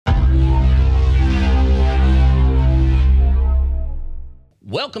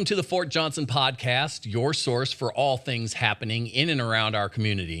Welcome to the Fort Johnson Podcast, your source for all things happening in and around our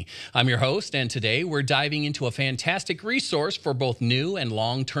community. I'm your host, and today we're diving into a fantastic resource for both new and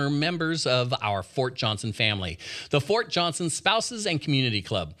long-term members of our Fort Johnson family, the Fort Johnson Spouses and Community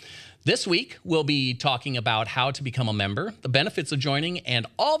Club. This week, we'll be talking about how to become a member, the benefits of joining, and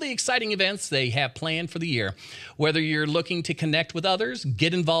all the exciting events they have planned for the year. Whether you're looking to connect with others,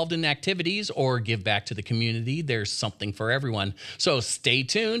 get involved in activities, or give back to the community, there's something for everyone. So stay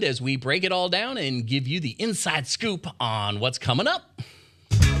tuned as we break it all down and give you the inside scoop on what's coming up.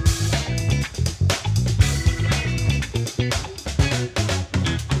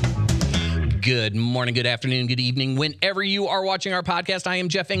 Good morning, good afternoon, good evening. Whenever you are watching our podcast, I am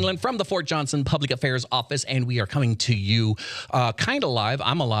Jeff England from the Fort Johnson Public Affairs Office, and we are coming to you kind of live.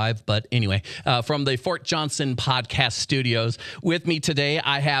 I'm alive, but anyway, from the Fort Johnson Podcast Studios. With me today,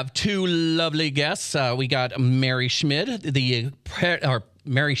 I have two lovely guests. We got Mary Schmid,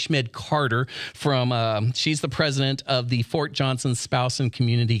 Mary Schmid Carter from, she's the president of the Fort Johnson Spouse and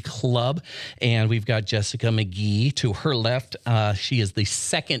Community Club. And we've got Jessica McGee to her left. She is the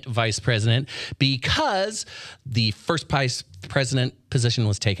second vice president because the first vice president position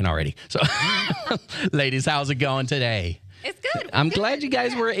was taken already. So, ladies, how's it going today? It's good. I'm glad you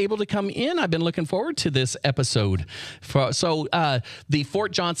guys were able to come in. I've been looking forward to this episode. The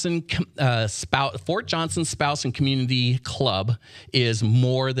Fort Johnson Spouse and Community Club is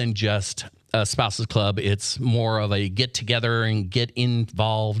more than just a spouses club. It's more of a get together and get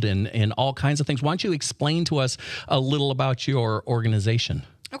involved in all kinds of things. Why don't you explain to us a little about your organization?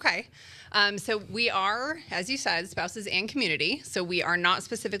 Okay. So we are, as you said, spouses and community. So we are not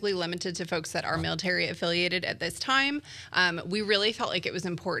specifically limited to folks that are military affiliated at this time. We really felt like it was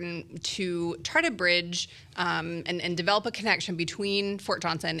important to try to bridge and develop a connection between Fort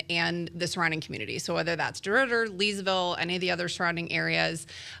Johnson and the surrounding community. So whether that's DeRidder, Leesville, any of the other surrounding areas,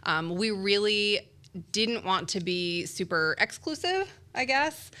 we really didn't want to be super exclusive, I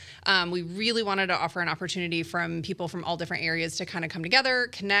guess. We really wanted to offer an opportunity from people from all different areas to kind of come together,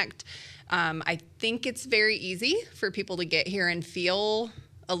 connect. I think it's very easy for people to get here and feel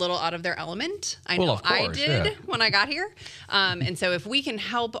a little out of their element. I know I did when I got here. And so if we can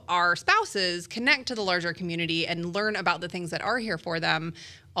help our spouses connect to the larger community and learn about the things that are here for them,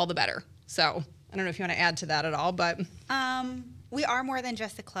 all the better. So I don't know if you want to add to that at all, but... We are more than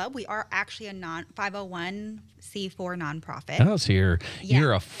just a club. We are actually a 501c4 nonprofit. Oh, so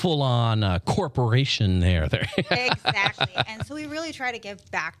you're a full-on corporation there. Exactly. And so we really try to give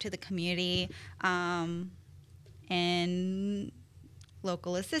back to the community and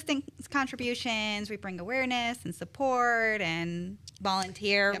local assistance contributions. We bring awareness and support and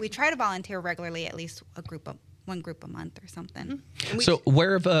volunteer. Yep. We try to volunteer regularly, at least one group a month or something. Mm-hmm. So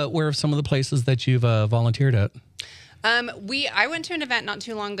where have some of the places that you've volunteered at? I went to an event not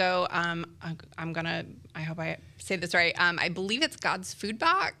too long ago. I hope I say this right. I believe it's God's Food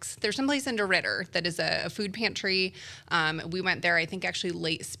Box. There's some place in DeRidder that is a food pantry. We went there, I think, actually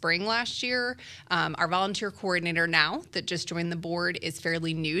late spring last year. Our volunteer coordinator now that just joined the board is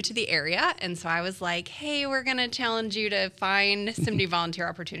fairly new to the area. And so I was like, hey, we're going to challenge you to find some new volunteer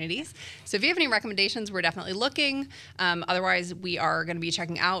opportunities. So if you have any recommendations, we're definitely looking. Otherwise, we are going to be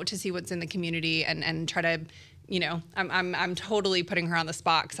checking out to see what's in the community and try to... You know, I'm totally putting her on the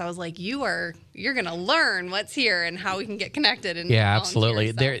spot because I was like, you're going to learn what's here and how we can get connected. And yeah,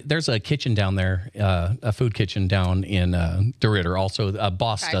 absolutely. So. There's a kitchen down there, a food kitchen down in DeRidder. Also,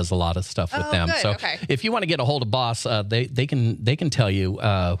 Boss does a lot of stuff with them. Good. So if you want to get a hold of Boss, they can tell you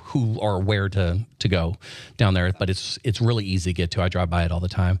who or where to go down there. But it's really easy to get to. I drive by it all the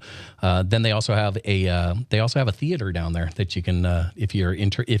time. Then they also have a theater down there that you can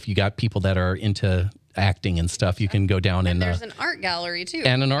if you got people that are into acting and stuff, you can go down and there's an art gallery too.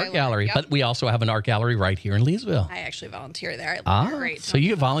 And an art gallery. Yep. But we also have an art gallery right here in Leesville. I actually volunteer there. Great. So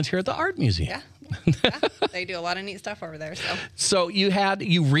you volunteer at the art museum. Yeah. They do a lot of neat stuff over there. So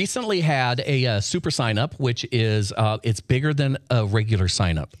you recently had a super sign up, which is it's bigger than a regular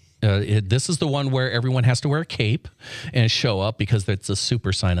sign up. This is the one where everyone has to wear a cape and show up because it's a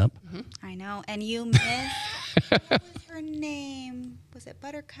super sign up. Mm-hmm. I know. And you missed what was her name? Was it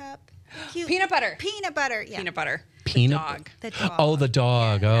Buttercup? Cute. Peanut butter. Peanut butter. Yeah. Peanut butter. The dog. Oh, the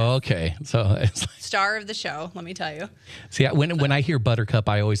dog. Yeah. Oh, okay. So it's like, star of the show, let me tell you. See, when I hear Buttercup,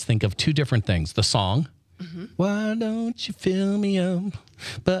 I always think of two different things: the song, "Why Don't You Fill Me Up,"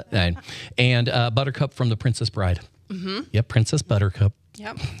 and Buttercup from The Princess Bride. Mm-hmm. Yep, Princess Buttercup.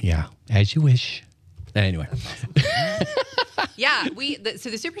 Yep. Yeah, as you wish. Anyway. That's awesome. Yeah, so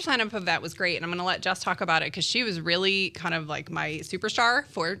the super sign up event was great, and I'm going to let Jess talk about it because she was really kind of like my superstar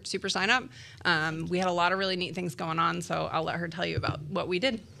for super sign up. We had a lot of really neat things going on, so I'll let her tell you about what we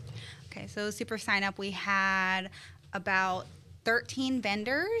did. Okay, so super sign up, we had about 13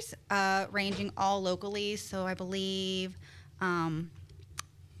 vendors, ranging all locally. So I believe,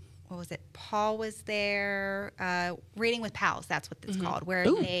 what was it? Paul was there. Reading with Pals, that's what it's called, where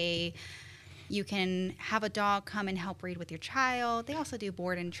you can have a dog come and help read with your child. They also do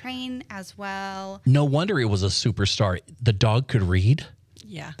board and train as well. No wonder it was a superstar. The dog could read?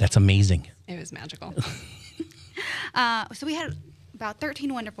 Yeah. That's amazing. It was magical. So we had about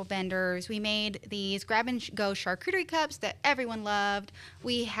 13 wonderful vendors. We made these grab-and-go charcuterie cups that everyone loved.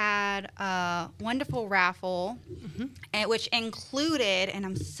 We had a wonderful raffle, which included, and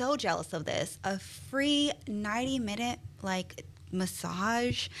I'm so jealous of this, a free 90-minute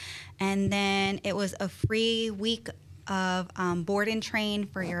massage, and then it was a free week of board and train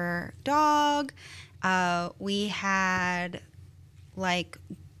for your dog. We had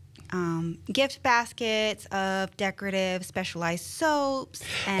gift baskets of decorative specialized soaps.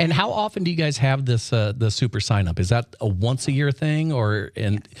 And how often do you guys have this the super sign up? Is that a once a year thing, or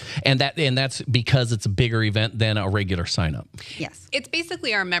and that's because it's a bigger event than a regular sign up? Yes. It's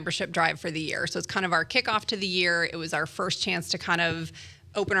basically our membership drive for the year. So it's kind of our kickoff to the year. It was our first chance to kind of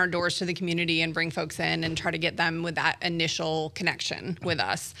open our doors to the community and bring folks in and try to get them with that initial connection with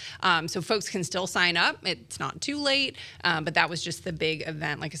us. So folks can still sign up. It's not too late, but that was just the big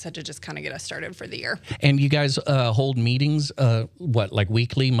event, like I said, to just kind of get us started for the year. And you guys hold meetings, like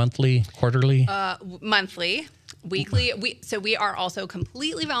weekly, monthly, quarterly? Monthly. Weekly, we are also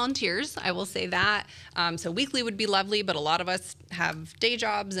completely volunteers. I will say that. So weekly would be lovely, but a lot of us have day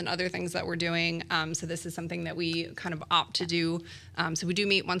jobs and other things that we're doing. So this is something that we kind of opt to do. So we do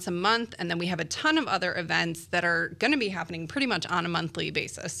meet once a month, and then we have a ton of other events that are going to be happening pretty much on a monthly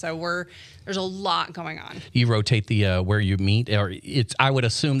basis. So there's a lot going on. You rotate the where you meet, or I would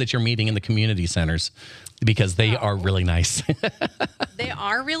assume that you're meeting in the community centers, because they are really nice. They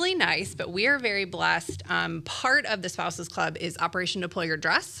are really nice, but we are very blessed. Part of the Spouses Club is Operation Deploy Your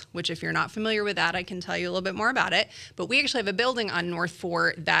Dress, which if you're not familiar with that, I can tell you a little bit more about it. But we actually have a building on North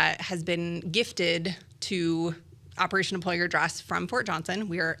Fort that has been gifted to Operation Deploy Your Dress from Fort Johnson.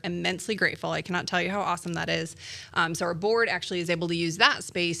 We are immensely grateful. I cannot tell you how awesome that is. So our board actually is able to use that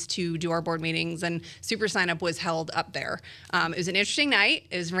space to do our board meetings, and Super Sign Up was held up there. It was an interesting night.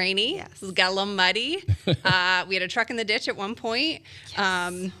 It was rainy. Yes. It got a little muddy. We had a truck in the ditch at one point.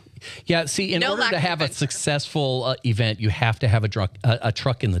 Yes. Yeah, see, in order to have a successful event, you have to have a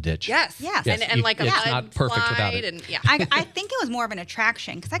truck in the ditch. Yes. And like a it's not perfect without it. And, yeah. I think it was more of an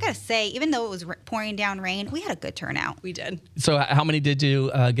attraction, because I got to say, even though it was pouring down rain, we had a good turnout. We did. So how many did you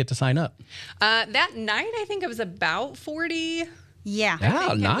get to sign up? That night, I think it was about 40. Yeah.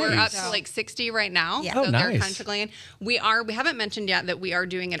 Oh, nice. We're up to like 60 right now. Yeah. Oh, so nice. they're kind of trickling in. We haven't mentioned yet that we are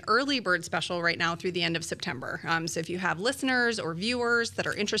doing an early bird special right now through the end of September. So if you have listeners or viewers that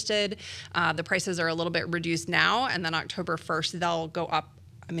are interested, the prices are a little bit reduced now, and then October 1st, they'll go up.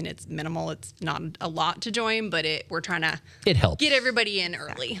 I mean, it's minimal. It's not a lot to join, but we're trying to get everybody in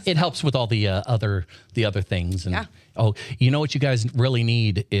early. It helps with all the other things. And, Yeah. Oh, you know what you guys really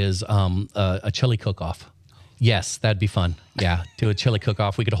need is a chili cook-off. Yes, that'd be fun. Yeah, do a chili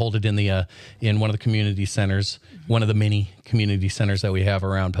cook-off. We could hold it in one of the community centers, one of the many community centers that we have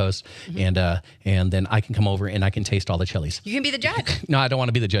around Post, and then I can come over and I can taste all the chilies. You can be the judge. No, I don't want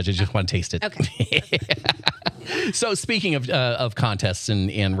to be the judge. I just want to taste it. Okay. So speaking of contests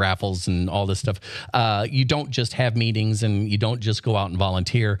and raffles and all this stuff, you don't just have meetings and you don't just go out and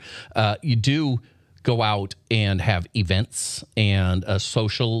volunteer. You do go out and have events and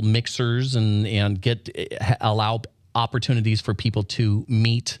social mixers and allow opportunities for people to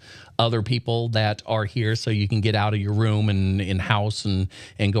meet other people that are here, so you can get out of your room and in house and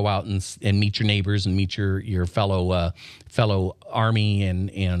go out and meet your neighbors and meet your fellow Army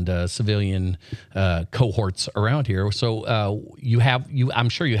and civilian cohorts around here. So I'm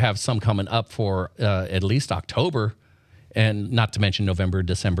sure you have some coming up for at least October, and not to mention November,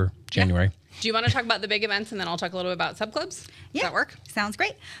 December, January. Yeah. Do you want to talk about the big events, and then I'll talk a little bit about subclubs? Does that work? Sounds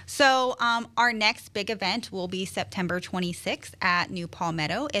great. So our next big event will be September 26th at New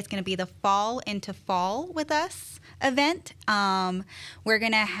Palmetto. It's going to be the Fall into Fall with Us event. We're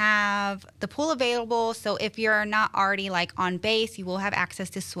going to have the pool available, so if you're not already on base, you will have access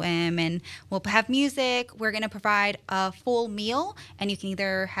to swim, and we'll have music. We're going to provide a full meal, and you can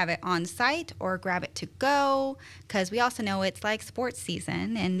either have it on site or grab it to go, because we also know it's like sports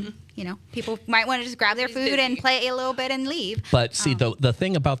season, and people people might want to just grab their food and play a little bit and leave. But see, the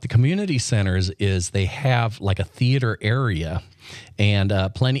thing about the community centers is they have like a theater area and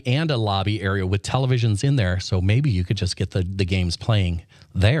and a lobby area with televisions in there. So maybe you could just get the games playing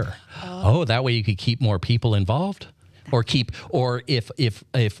there. Oh, that way you could keep more people involved. Or if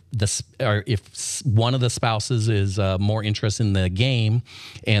one of the spouses is more interested in the game,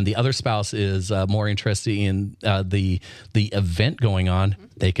 and the other spouse is more interested in the event going on,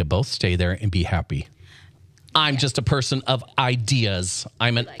 they could both stay there and be happy. I'm just a person of ideas.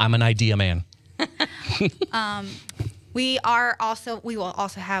 I'm an idea man. We will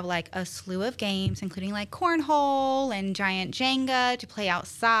also have like a slew of games, including like cornhole and giant Jenga to play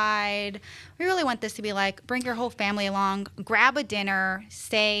outside. We really want this to be like, bring your whole family along, grab a dinner,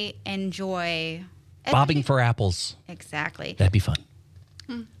 stay, enjoy. Bobbing for apples. Exactly. That'd be fun.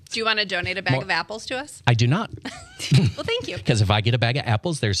 Do you want to donate a bag of apples to us? I do not. Well, thank you. Because if I get a bag of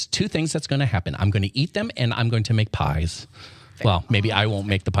apples, there's two things that's going to happen. I'm going to eat them, and I'm going to make pies. Well, maybe I won't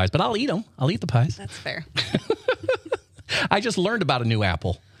make the pies, but I'll eat them. I'll eat the pies. That's fair. I just learned about a new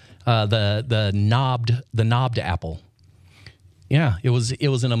apple, the knobbed apple. Yeah, it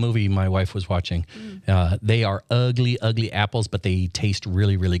was in a movie my wife was watching. They are ugly apples, but they taste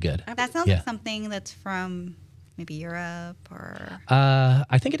really, really good. That sounds like something that's from maybe Europe or.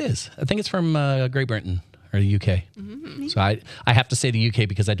 I think it is. I think it's from Great Britain or the UK. Mm-hmm. So I have to say the UK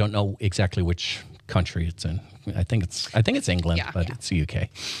because I don't know exactly which country it's in. I think it's England, but it's the UK.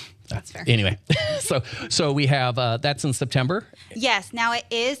 That's fair. Anyway, so we have that's in September. Yes. Now it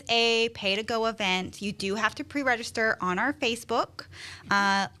is a pay-to-go event. You do have to pre-register on our Facebook.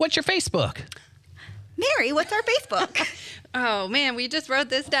 What's your Facebook? Mary, what's our Facebook? Oh, man, we just wrote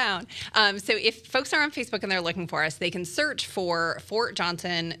this down. So if folks are on Facebook and they're looking for us, they can search for Fort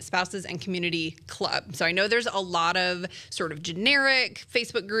Johnson Spouses and Community Club. So I know there's a lot of sort of generic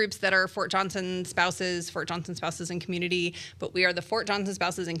Facebook groups that are Fort Johnson Spouses and Community, but we are the Fort Johnson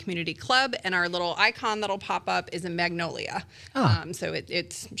Spouses and Community Club, and our little icon that'll pop up is a magnolia. So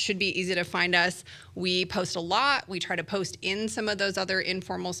it should be easy to find us. We post a lot. We try to post in some of those other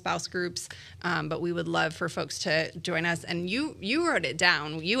informal spouse groups, but we would love for folks to join us. And you wrote it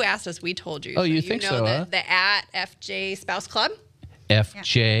down. You asked us. We told you. Oh, you think so? The at FJ Spouse Club.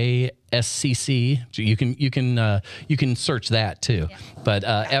 FJSCC. You can search that too. Yeah. But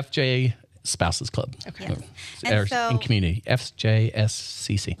FJ Spouses Club. Okay. Yes. In community.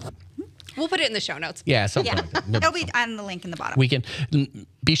 FJSCC. We'll put it in the show notes. Yeah. Something like that. It'll be on the link in the bottom. We can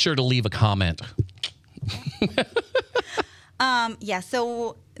be sure to leave a comment.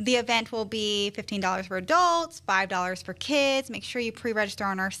 So the event will be $15 for adults, $5 for kids. Make sure you pre-register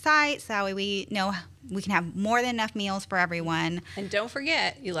on our site so that way we know we can have more than enough meals for everyone. And don't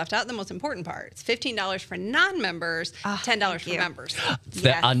forget, you left out the most important part. It's $15 for non-members, $10 for members.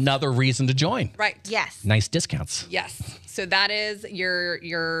 Another reason to join. Right. Yes. Nice discounts. Yes. So that is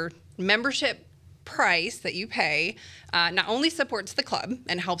your membership price that you pay. Not only supports the club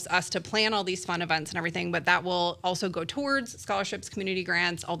and helps us to plan all these fun events and everything, but that will also go towards scholarships, community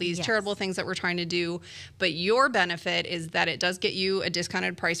grants, all these charitable things that we're trying to do. But your benefit is that it does get you a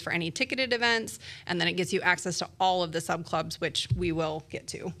discounted price for any ticketed events, and then it gets you access to all of the sub clubs, which we will get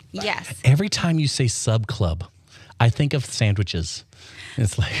to. But yes. Every time you say sub club, I think of sandwiches.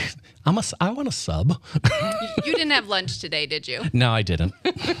 It's like, I want a sub. You didn't have lunch today, did you? No, I didn't.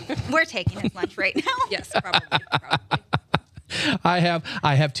 We're taking his lunch right now. Yes, probably. I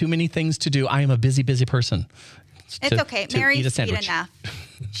have ttoo many things to do. I am a busy person. It's okay. Mary's sweet enough.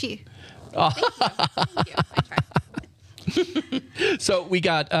 Thank you. I tried. So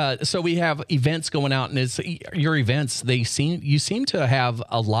we have events going out, and it's your events. You seem to have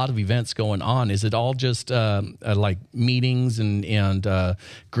a lot of events going on. Is it all just like meetings and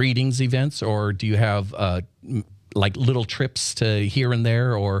greetings events, or do you have like little trips to here and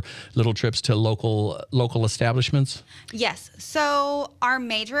there, or little trips to local establishments? Yes. So our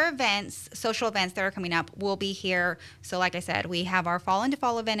major events, social events that are coming up, will be here. So like I said, we have our Fall into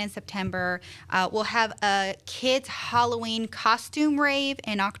Fall event in September. We'll have a kids Halloween costume rave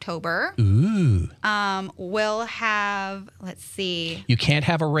in October. Ooh. We'll have, let's see. You can't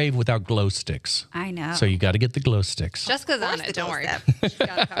have a rave without glow sticks. I know. So you got to get the glow sticks. Jessica's on it. Don't worry. She's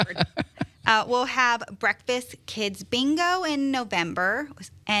got it covered. We'll have breakfast kids bingo in November.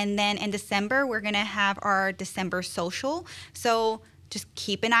 And then in December, we're going to have our December social. So just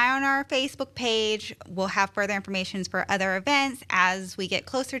keep an eye on our Facebook page. We'll have further information for other events as we get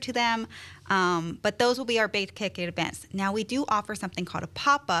closer to them. But those will be our big ticket events. Now, we do offer something called a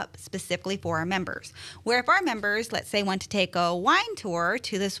pop-up specifically for our members, where if our members, let's say, want to take a wine tour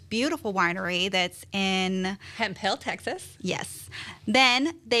to this beautiful winery that's in Hemp Hill, Texas. Yes.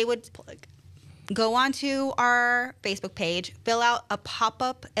 Then they would go onto our Facebook page, fill out a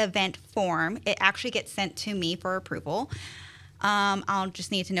pop-up event form. It actually gets sent to me for approval. I'll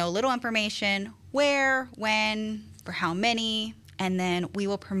just need to know a little information, where, when, for how many, and then we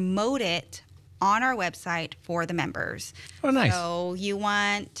will promote it on our website for the members. Oh, nice. So you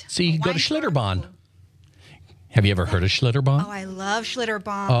want... So you can go to Schlitterbahn. Have you ever heard of Schlitterbahn? Oh, I love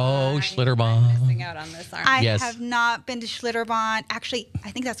Schlitterbahn. Oh, Schlitterbahn. Missing out on this, aren't I Yes. have not been to Schlitterbahn. Actually,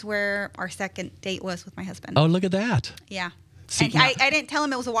 I think that's where our second date was with my husband. Oh, look at that. Yeah. See, and now- I didn't tell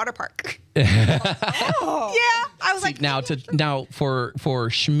him it was a water park. Yeah. I was like... Now for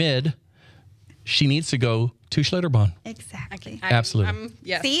Schmid, she needs to go to Schlitterbahn. Exactly. Absolutely.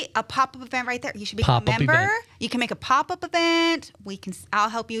 Yes. See, a pop-up event right there. You should become a Pop-up member. event. You can make a pop-up event. I'll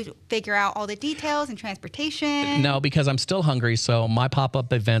help you figure out all the details and transportation. No, because I'm still hungry, so my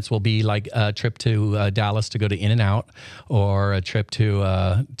pop-up events will be like a trip to Dallas to go to In-N-Out, or a trip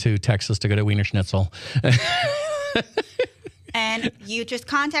to Texas to go to Wiener Schnitzel. And you just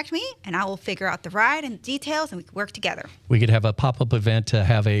contact me, and I will figure out the ride and details, and we can work together. We could have a pop-up event to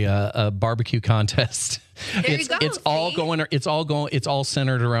have a barbecue contest. There you go, It's all see? going. It's all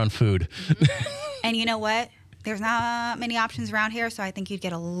centered around food. And you know what? There's not many options around here, so I think you'd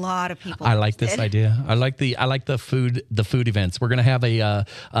get a lot of people. I like this interested. idea. I like the food events. We're gonna have a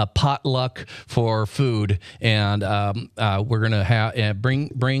potluck for food, and we're gonna have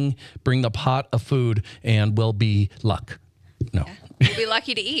bring the pot of food, and we'll be luck. No. We'll be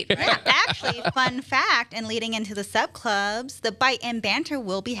lucky to eat, right? Yeah, actually, fun fact, and leading into the sub clubs, the Bite and Banter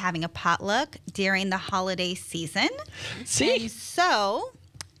will be having a potluck during the holiday season. See? And so,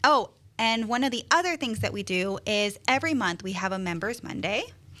 and one of the other things that we do is every month we have a Members Monday.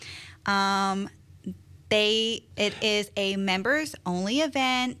 It is a members only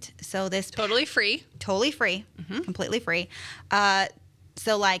event, so this Totally free. totally free, completely free.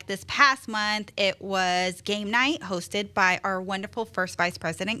 So like this past month, it was game night hosted by our wonderful first vice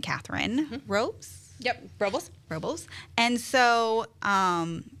president, Catherine Robes. Yep. Robles. And so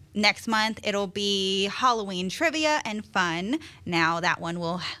next month, it'll be Halloween trivia and fun. Now that one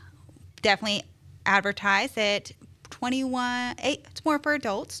will definitely advertise it. 21, it's more for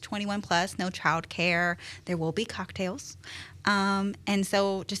adults, 21 plus, no child care. There will be cocktails. And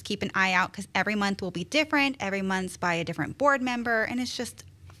so just keep an eye out because every month will be different. Every month's by a different board member, and it's just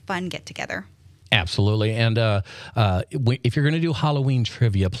fun get together. Absolutely. And if you're going to do Halloween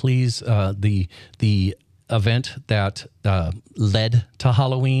trivia, please, the event that led to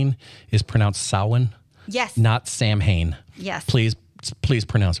Halloween is pronounced Samhain, Yes. not Samhain. Yes. Please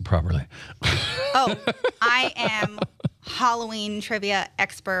pronounce it properly. Oh, I am Halloween trivia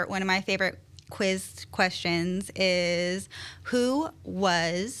expert. One of my favorite quiz questions is who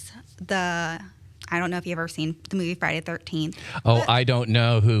was I don't know if you've ever seen the movie Friday the 13th. Oh, I don't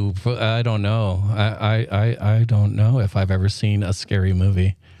know who. I don't know. I don't know if I've ever seen a scary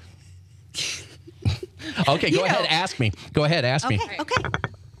movie. Okay, go ahead. Ask me. Go ahead. Ask me. Okay.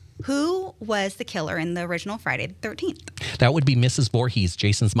 Who was the killer in the original Friday the 13th? That would be Mrs. Voorhees,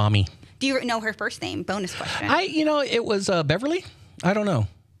 Jason's mommy. Do you know her first name? Bonus question. It was Beverly. I don't know.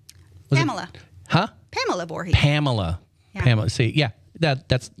 Pamela. Huh? Pamela Voorhees. Pamela. Yeah. Pamela. See, yeah,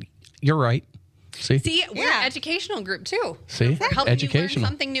 that's. You're right. See, We're an educational group too. See? We're helping Educational. you learn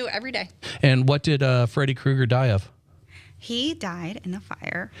something new every day. And what did Freddy Krueger die of? He died in a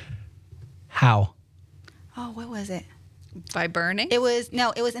fire. How? Oh, what was it? By burning? It was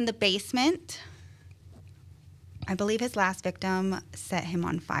in the basement. I believe his last victim set him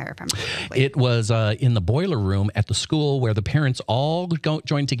on fire, if I'm correct. It was in the boiler room at the school where the parents all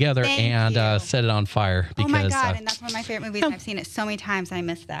joined together Thank and you. set it on fire. Oh my Because, God, and that's one of my favorite movies. And I've seen it so many times and I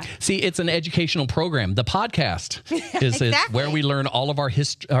missed that. see, it's an educational program. The podcast is Exactly. where we learn all of our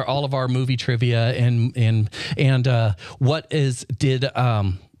history, all of our movie trivia, and did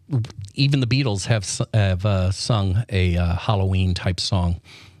even the Beatles have sung a Halloween type song.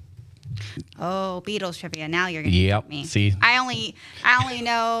 Oh, Beatles trivia. Now you're going to Yep. me. See, I only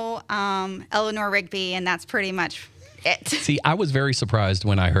know Eleanor Rigby, and that's pretty much it. See, I was very surprised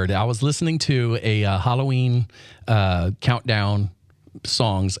when I heard it. I was listening to a Halloween countdown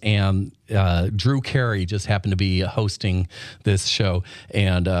songs, and Drew Carey just happened to be hosting this show,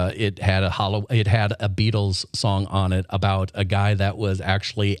 and it had a Beatles song on it about a guy that was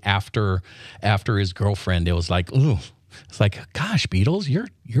actually after his girlfriend. It was like, ooh. It's like, gosh, Beatles,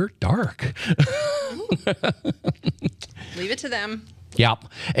 you're dark. Leave it to them. Yep.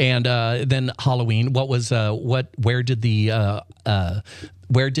 And then Halloween. Where did the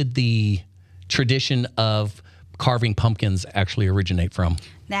tradition of carving pumpkins actually originate from?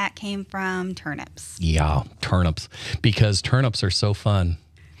 That came from turnips. Yeah, turnips, because turnips are so fun.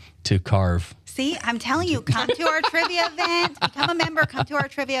 to carve. See, I'm telling you, come to our trivia event. Become a member. Come to our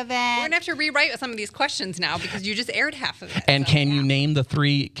trivia event. We're gonna have to rewrite some of these questions now because you just aired half of it. And can you name the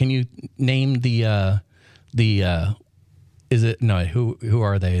three? Can you name the? Is it no? Who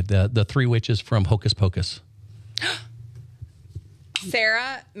are they? The three witches from Hocus Pocus.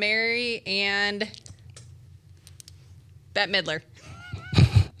 Sarah, Mary, and Bette Midler.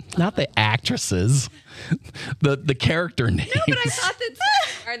 Not the actresses, the character names. No, but I thought that.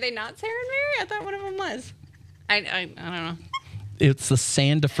 Are they not Sarah and Mary? I thought one of them was. I don't know. It's the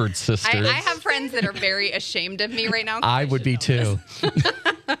Sandiford sisters. I have friends that are very ashamed of me right now. I would be too.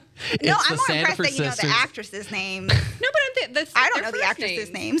 No, I'm more impressed that you know the actresses' names. No, but I don't know the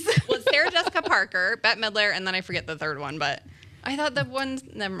actresses' names. Well, it's Sarah Jessica Parker, Bette Midler, and then I forget the third one. But I thought the ones.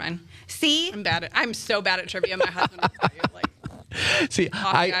 Never mind. See, I'm so bad at trivia. My husband will tell you, like. See,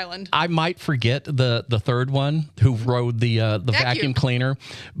 Island. I might forget the third one who rode the vacuum cleaner,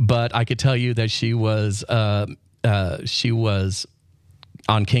 but I could tell you that she was on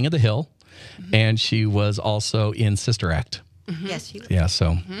King of the Hill, and she was also in Sister Act. Mm-hmm. Yes, she was. Yeah,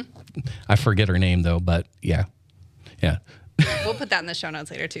 so I forget her name though, but yeah. We'll put that in the show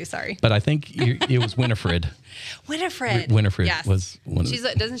notes later too. Sorry, but I think it was Winifred. Winifred yes. Was one of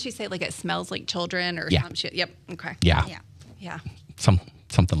doesn't she say like it smells like children or yeah. some shit? Yep. Okay. Yeah.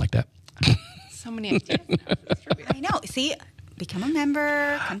 Something like that. So many ideas now. I know. See, become a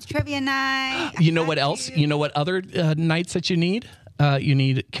member. Come to trivia night. You know what else? You know what other nights that you need? You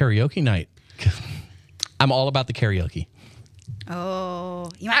need karaoke night. I'm all about the karaoke. Oh,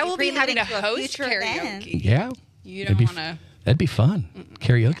 I will be having to host karaoke. Yeah. You don't want to. That'd be fun.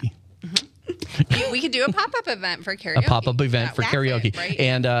 Karaoke. Yeah. Mm-hmm. We could do a pop-up event for karaoke. A pop-up event for karaoke. Right?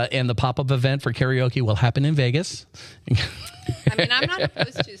 And the pop-up event for karaoke will happen in Vegas. I mean, I'm not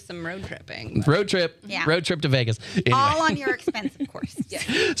opposed to some road tripping. Road trip to Vegas. Anyway. All on your expense, of course.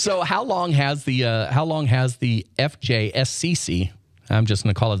 Yeah. So how long has the FJSCC? I'm just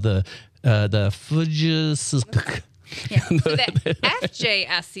going to call it the Yeah. So the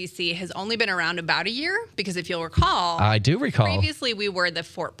FJSCC has only been around about a year because if you'll recall, I do recall. Previously, we were the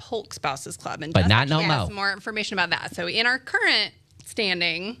Fort Polk Spouses Club, and but not Justin no has more. More information about that. So in our current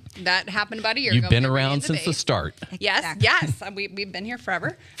standing, that happened about a year ago. You've been around since the start. Yes, yes, we've been here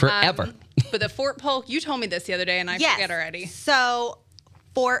forever. Forever. But the Fort Polk, you told me this the other day, and I forget already. So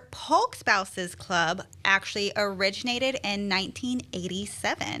Fort Polk Spouses Club actually originated in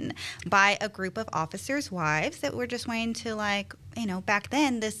 1987 by a group of officers' wives that were just wanting to, back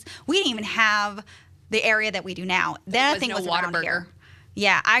then, we didn't even have the area that we do now. Nothing was around here.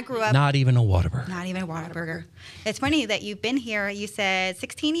 Yeah, I grew up. Not even a Whataburger. Not even a Whataburger. It's funny that you've been here, you said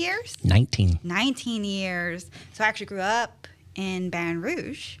 16 years? 19. 19 years. So I actually grew up in Baton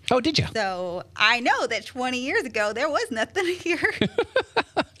Rouge. Oh, did you? So I know that 20 years ago there was nothing here.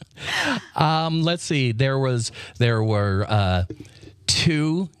 Let's see. There were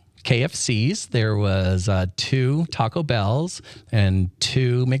 2 KFCs. There was 2 Taco Bells and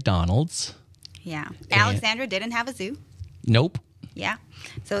 2 McDonald's. Yeah. Alexandra didn't have a zoo. Nope. Yeah.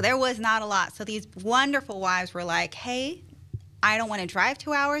 So there was not a lot. So these wonderful wives were like, hey, I don't want to drive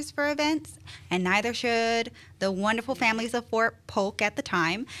 2 hours for events, and neither should the wonderful families of Fort Polk at the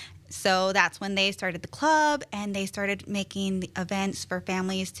time. So that's when they started the club, and they started making the events for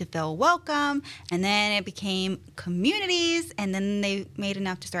families to feel welcome. And then it became communities, and then they made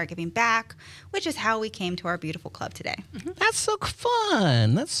enough to start giving back, which is how we came to our beautiful club today. Mm-hmm. That's so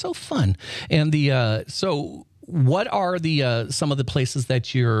fun. That's so fun. And so what are some of the places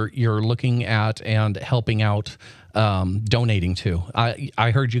that you're looking at and helping out, donating to?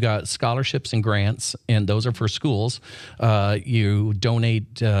 I heard you got scholarships and grants, and those are for schools. You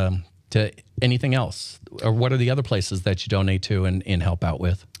donate to anything else, or what are the other places that you donate to and help out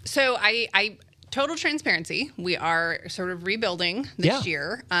with? So I total transparency, we are sort of rebuilding this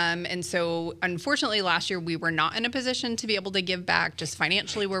year. And so unfortunately last year we were not in a position to be able to give back just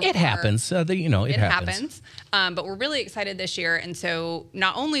financially where it happens. It happens. But we're really excited this year. And so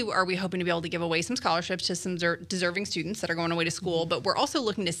not only are we hoping to be able to give away some scholarships to some deserving students that are going away to school, but we're also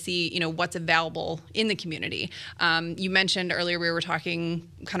looking to see, what's available in the community. You mentioned earlier, we were talking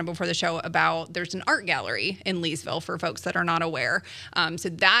kind of before the show about there's an art gallery in Leesville for folks that are not aware. So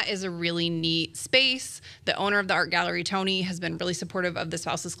that is a really neat space. The owner of the art gallery, Tony, has been really supportive of the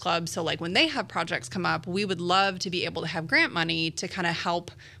Spouses Club. So when they have projects come up, we would love to be able to have grant money to kind of help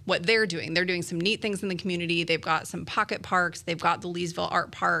what they're doing. They're doing some neat things in the community. They've got some pocket parks. They've got the Leesville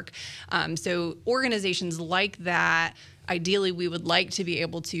Art Park. So organizations like that, ideally, we would like to be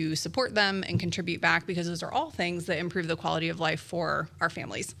able to support them and contribute back because those are all things that improve the quality of life for our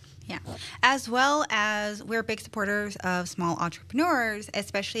families. Yeah. As well as we're big supporters of small entrepreneurs,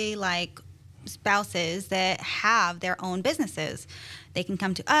 especially like spouses that have their own businesses. They can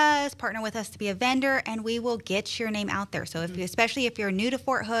come to us, partner with us to be a vendor, and we will get your name out there. So, especially if you're new to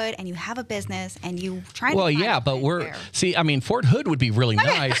Fort Hood and you have a business and you try to Fort Hood would be really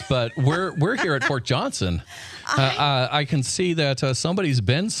nice, but we're here at Fort Johnson. I can see that somebody's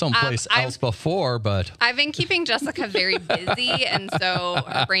been someplace else before, but I've been keeping Jessica very busy, and so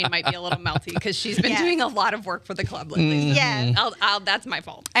her brain might be a little melty because she's been doing a lot of work for the club lately. So Yeah, that's my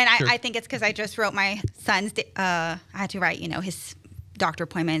fault. And I think it's because I just wrote my son's. I had to write, his doctor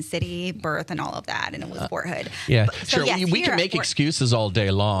appointment, city, birth, and all of that, and it was Fort Hood. Yeah, So, yes, we can make excuses all day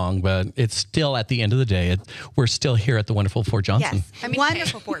long, but it's still at the end of the day, we're still here at the wonderful Fort Johnson. Yes, I mean,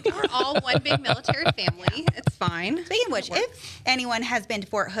 wonderful Fort Johnson. We're all one big military family. It's fine. Speaking of which, if anyone has been to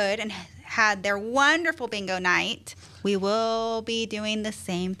Fort Hood and had their wonderful bingo night, we will be doing the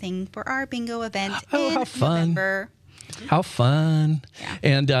same thing for our bingo event in how fun. November. How fun.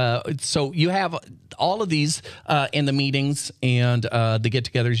 Yeah. And so you have all of these in the meetings and the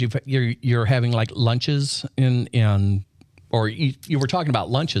get-togethers. You're having like lunches or you were talking about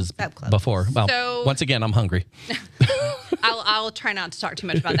lunches before. Well, So- once again, I'm hungry. I'll try not to talk too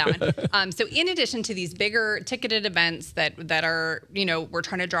much about that one. So in addition to these bigger ticketed events that are, we're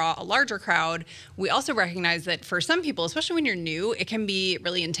trying to draw a larger crowd, we also recognize that for some people, especially when you're new, it can be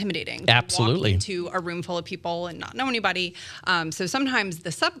really intimidating. Absolutely. To walk into a room full of people and not know anybody. So sometimes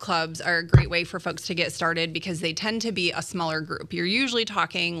the sub clubs are a great way for folks to get started because they tend to be a smaller group. You're usually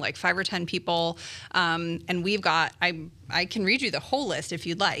talking like 5 or 10 people. And we've got, I can read you the whole list if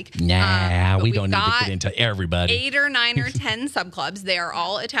you'd like. Nah, we don't need to got get into everybody. 8 or 9 or 10 subclubs. They are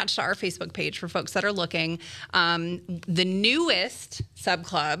all attached to our Facebook page for folks that are looking. The newest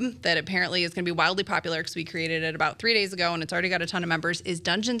subclub that apparently is going to be wildly popular because we created it about 3 days ago and it's already got a ton of members is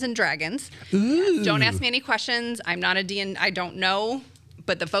Dungeons and Dragons. Ooh. Don't ask me any questions. I'm not a DN. I don't know,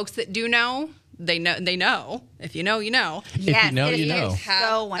 but the folks that do know. They know. If you know, you know. Yes, you know, it you is know. Have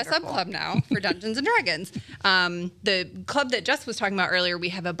so a wonderful. subclub now for Dungeons and Dragons. The club that Jess was talking about earlier, we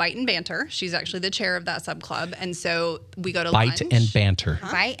have a Bite and Banter. She's actually the chair of that subclub, and so we go to Bite lunch. and banter.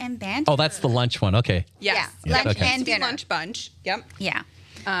 Bite and banter. Oh, that's the lunch one. Okay. Yes, Yeah, lunch okay. and dinner. lunch bunch. Yep. Yeah.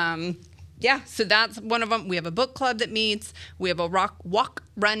 Yeah, so that's one of them. We have a book club that meets. We have a walk,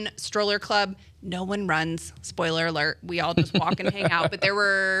 run, stroller club. No one runs. Spoiler alert. We all just walk and hang out. But there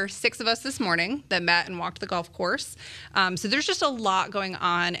were 6 of us this morning that met and walked the golf course. So there's just a lot going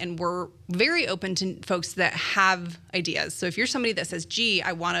on, and we're very open to folks that have ideas. So if you're somebody that says, gee,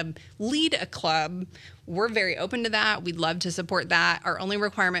 I want to lead a club, we're very open to that. We'd love to support that. Our only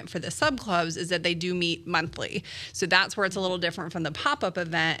requirement for the sub clubs is that they do meet monthly. So that's where it's a little different from the pop-up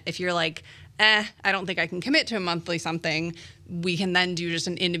event. If you're like, I don't think I can commit to a monthly something, we can then do just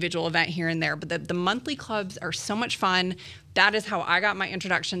an individual event here and there. But the monthly clubs are so much fun. That is how I got my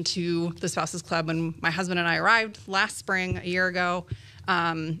introduction to the Spouses Club when my husband and I arrived last spring, a year ago.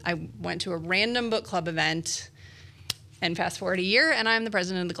 I went to a random book club event, and fast forward a year, and I'm the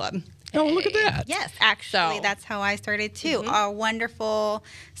president of the club. Oh, look at that. Yes, actually, So- that's how I started too. Our wonderful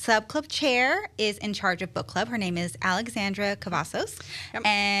sub club chair is in charge of book club. Her name is Alexandra Cavazos,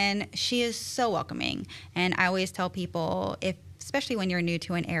 and she is so welcoming. And I always tell people, especially when you're new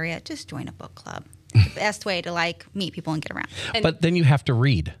to an area, just join a book club. The best way to meet people and get around. But then you have to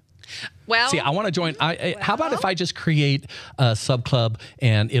read. Well, See, I want to join. How about if I just create a sub club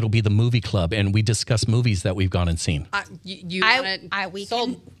and it'll be the movie club and we discuss movies that we've gone and seen? you we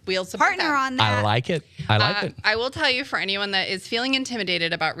sold can we'll support partner that. on that. I like it. I like it. I will tell you, for anyone that is feeling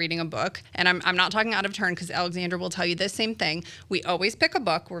intimidated about reading a book, and I'm not talking out of turn because Alexandra will tell you the same thing. We always pick a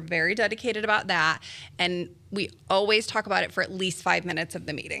book. We're very dedicated about that. And we always talk about it for at least 5 minutes of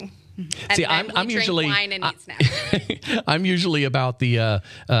the meeting. And See, then I'm we drink usually wine and eat snacks. I'm usually about the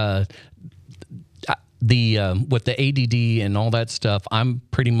with the ADD and all that stuff. I'm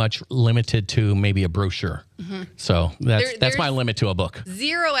pretty much limited to maybe a brochure. So that's my there's limit to a book.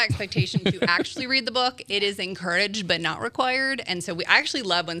 Zero expectation to actually read the book. It is encouraged but not required. And so I actually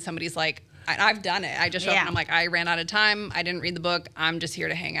love when somebody's like, I've done it. I just show up and I'm like, I ran out of time. I didn't read the book. I'm just here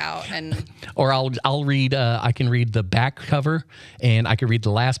to hang out. And Or I'll read. I can read the back cover, and I can read the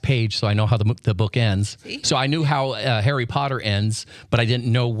last page, so I know how the book ends. See? So I knew how Harry Potter ends, but I didn't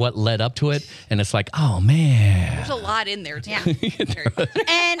know what led up to it. And it's like, oh man, there's a lot in there too. Yeah.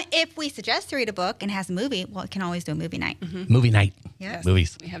 And if we suggest to read a book and has a movie, well, it can always do a movie night. movie night. Yes.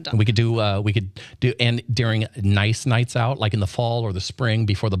 Movies. We have done. We could do, and during nice nights out, like in the fall or the spring,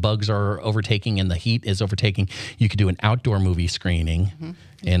 before the bugs are overtaking and the heat is overtaking, you could do an outdoor movie screening,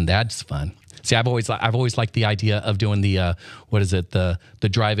 and that's fun. See, I've always liked the idea of doing the what is it, the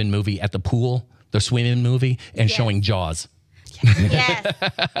drive-in movie at the pool, the swim-in movie, and showing Jaws. Yes.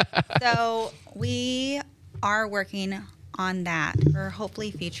 So we are working on that for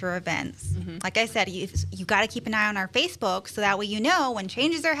hopefully future events. Like I said, you got to keep an eye on our Facebook so that way you know when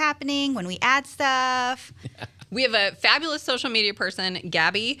changes are happening, when we add stuff. We have a fabulous social media person.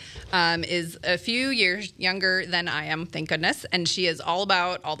 Gabby is a few years younger than I am, thank goodness. And she is all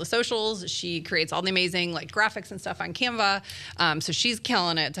about all the socials. She creates all the amazing like graphics and stuff on Canva. So she's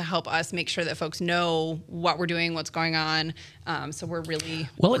killing it to help us make sure that folks know what we're doing, what's going on. So we're really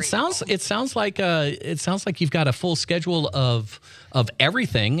well. grateful. It sounds like you've got a full schedule of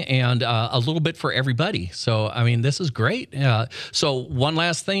everything and a little bit for everybody. So I mean, this is great. So one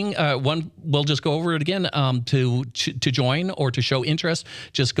last thing, we'll just go over it again. To join or to show interest,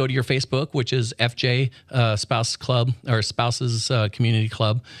 just go to your Facebook, which is FJ Spouse Club or Spouses Community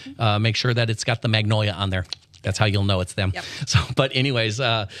Club. Make sure that it's got the magnolia on there. That's how you'll know it's them. Yep. So, but anyways,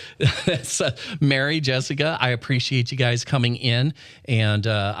 that's Mary, Jessica. I appreciate you guys coming in, and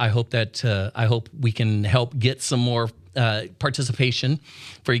I hope we can help get some more participation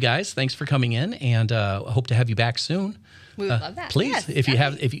for you guys. Thanks for coming in, and hope to have you back soon. We would love that. Please, Yes,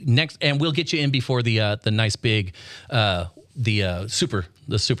 if you next, and we'll get you in before the nice big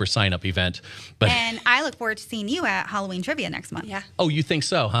super sign up event. But And I look forward to seeing you at Halloween Trivia next month. Yeah. oh, you think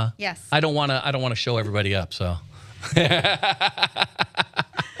so, huh? Yes. I don't want to show everybody up, so.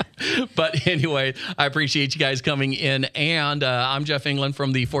 But anyway, I appreciate you guys coming in, and I'm Jeff England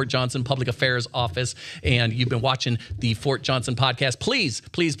from the Fort Johnson Public Affairs Office, and you've been watching the Fort Johnson podcast. Please,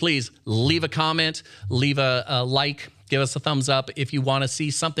 please, please leave a comment, leave a like. Give us a thumbs up if you want to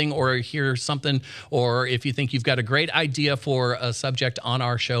see something or hear something, or if you think you've got a great idea for a subject on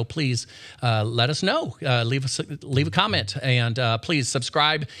our show, please let us know. Leave a comment, and please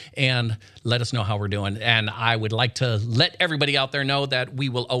subscribe and let us know how we're doing. And I would like to let everybody out there know that we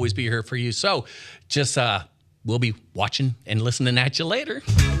will always be here for you. So just we'll be watching and listening at you later.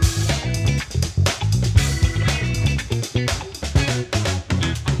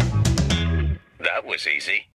 That was easy.